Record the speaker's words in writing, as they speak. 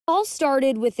All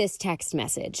started with this text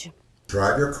message.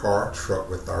 Drive your car or truck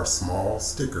with our small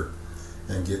sticker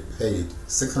and get paid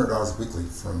 $600 weekly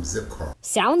from Zipcar.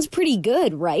 Sounds pretty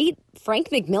good, right? Frank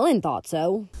McMillan thought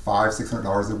so.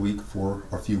 $600 a week for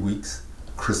a few weeks.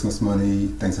 Christmas money,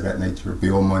 things of that nature,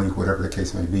 bill money, whatever the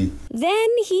case may be. Then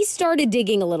he started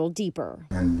digging a little deeper.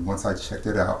 And once I checked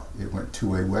it out, it went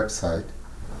to a website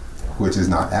which is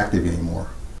not active anymore.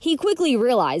 He quickly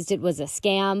realized it was a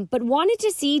scam, but wanted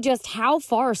to see just how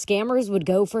far scammers would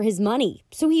go for his money,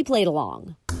 so he played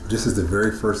along. This is the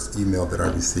very first email that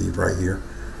I received right here.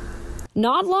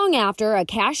 Not long after, a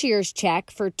cashier's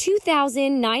check for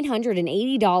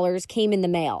 $2,980 came in the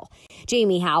mail.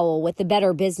 Jamie Howell with the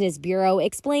Better Business Bureau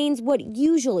explains what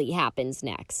usually happens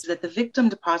next. That the victim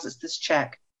deposits this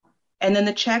check, and then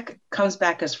the check comes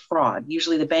back as fraud.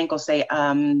 Usually the bank will say,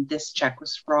 this check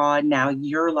was fraud. Now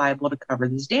you're liable to cover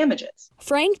these damages.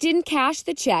 Frank didn't cash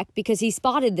the check because he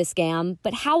spotted the scam,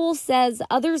 but Howell says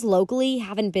others locally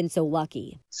haven't been so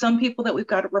lucky. Some people that we've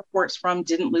got reports from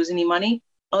didn't lose any money.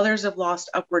 Others have lost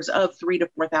upwards of $3,000 to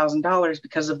 $4,000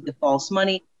 because of the false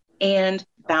money and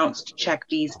bounced check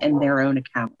fees in their own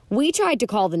account. We tried to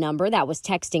call the number that was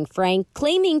texting Frank,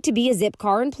 claiming to be a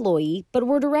Zipcar employee, but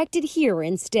were directed here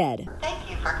instead.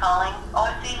 Thank you for calling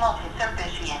OC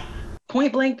Multi-Servician.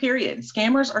 Point blank period.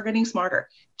 Scammers are getting smarter.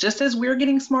 Just as we're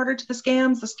getting smarter to the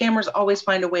scammers always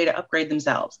find a way to upgrade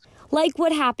themselves. Like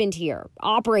what happened here,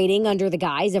 operating under the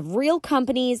guise of real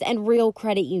companies and real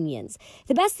credit unions.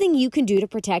 The best thing you can do to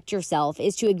protect yourself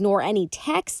is to ignore any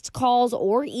texts, calls,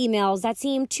 or emails that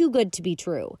seem too good to be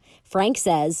true. Frank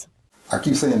says, I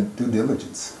keep saying due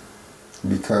diligence,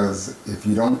 because if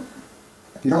you don't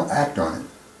act on it,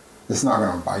 it's not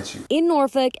going to bite you. In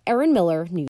Norfolk, Erin Miller, News.